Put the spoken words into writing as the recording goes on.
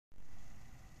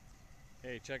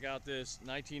Hey, check out this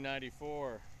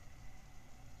 1994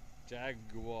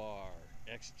 Jaguar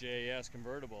Xjs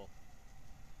convertible.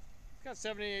 It's got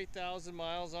 78,000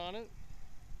 miles on it.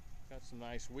 Got some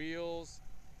nice wheels.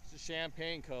 It's a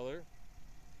champagne color.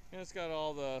 And it's got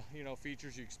all the,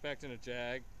 features you expect in a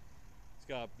Jag. It's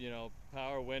got,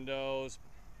 power windows,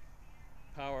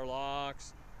 power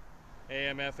locks,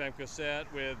 AM FM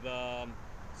cassette with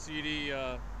CD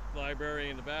library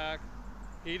in the back,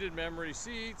 heated memory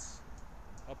seats,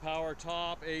 a power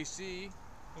top, AC.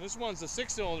 And this one's a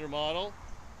 6-cylinder model.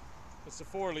 It's a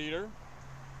 4-liter.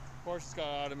 Of course, it's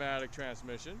got automatic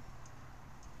transmission.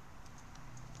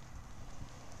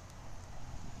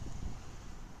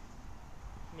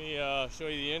 Let me show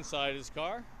you the inside of this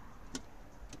car.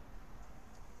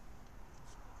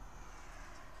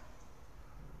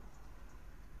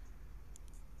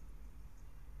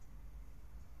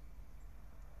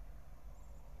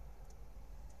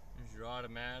 Here's your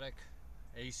automatic,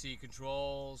 AC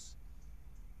controls,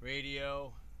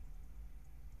 radio.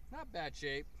 Not bad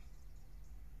shape.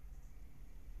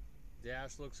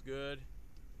 Dash looks good.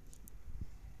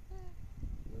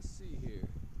 Let's see here.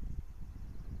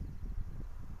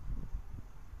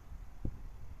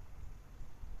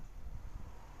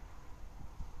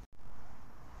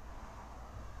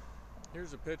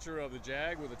 Here's a picture of the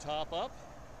Jag with the top up.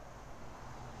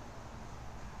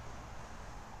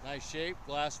 Nice shape,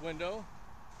 glass window.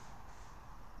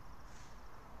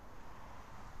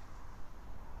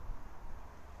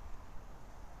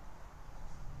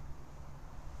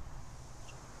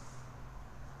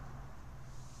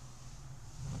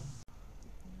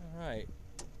 Alright,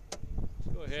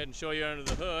 let's go ahead and show you under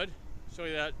the hood. Show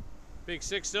you that big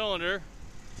 6-cylinder.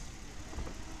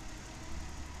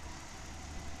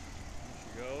 There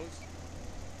she goes.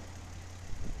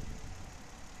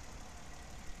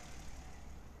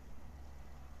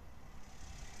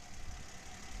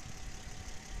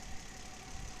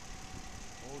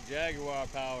 Old Jaguar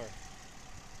power.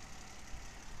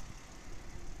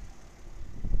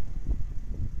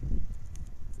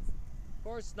 Of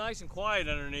course, it's nice and quiet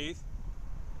underneath.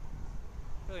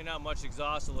 Really not much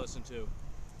exhaust to listen to.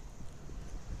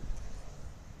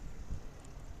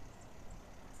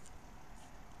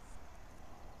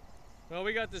 Well,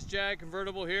 we got this Jag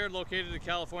convertible here located at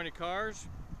California Cars.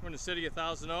 We're in the city of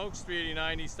Thousand Oaks,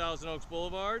 389 East Thousand Oaks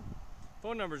Boulevard.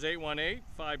 Phone number is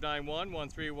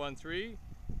 818-591-1313.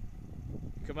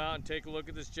 Come out and take a look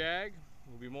at this Jag.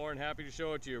 We'll be more than happy to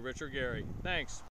show it to you, Rich or Gary. Thanks.